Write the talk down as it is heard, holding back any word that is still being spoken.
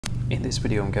In this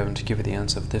video, I'm going to give you the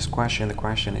answer of this question. The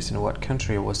question is, in what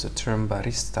country was the term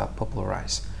barista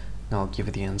popularized? Now I'll give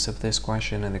you the answer of this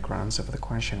question, and the correct answer for the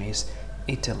question is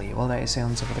Italy. Well, that is the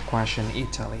answer for the question,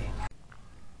 Italy.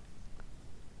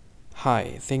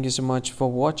 Hi, thank you so much for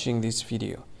watching this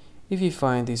video. If you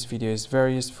find this video is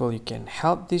very useful, you can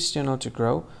help this channel to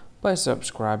grow by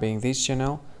subscribing this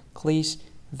channel. Click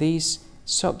this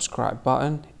subscribe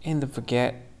button and don't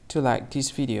forget to like this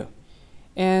video.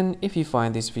 And if you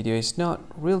find this video is not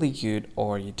really good,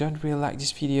 or you don't really like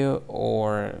this video,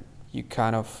 or you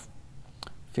kind of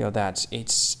feel that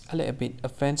it's a little bit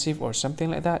offensive or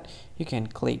something like that, you can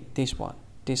click this one,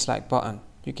 dislike button.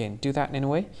 You can do that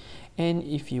anyway. And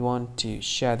if you want to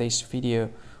share this video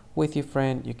with your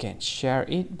friend, you can share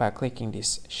it by clicking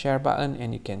this share button,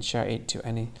 and you can share it to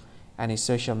any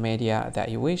social media that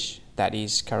you wish that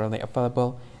is currently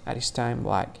available at this time,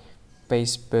 like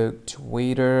Facebook,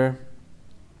 Twitter,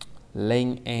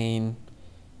 LinkedIn,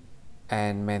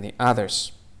 and many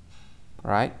others,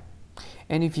 right?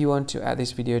 And if you want to add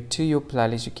this video to your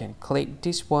playlist, you can click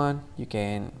this one. You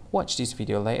can watch this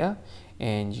video later,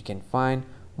 and you can find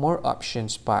more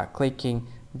options by clicking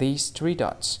these three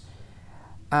dots.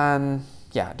 And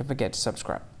yeah, don't forget to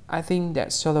subscribe. I think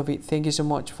that's all of it. Thank you so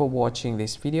much for watching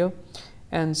this video,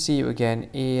 and see you again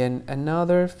in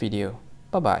another video.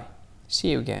 Bye bye. See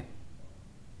you again.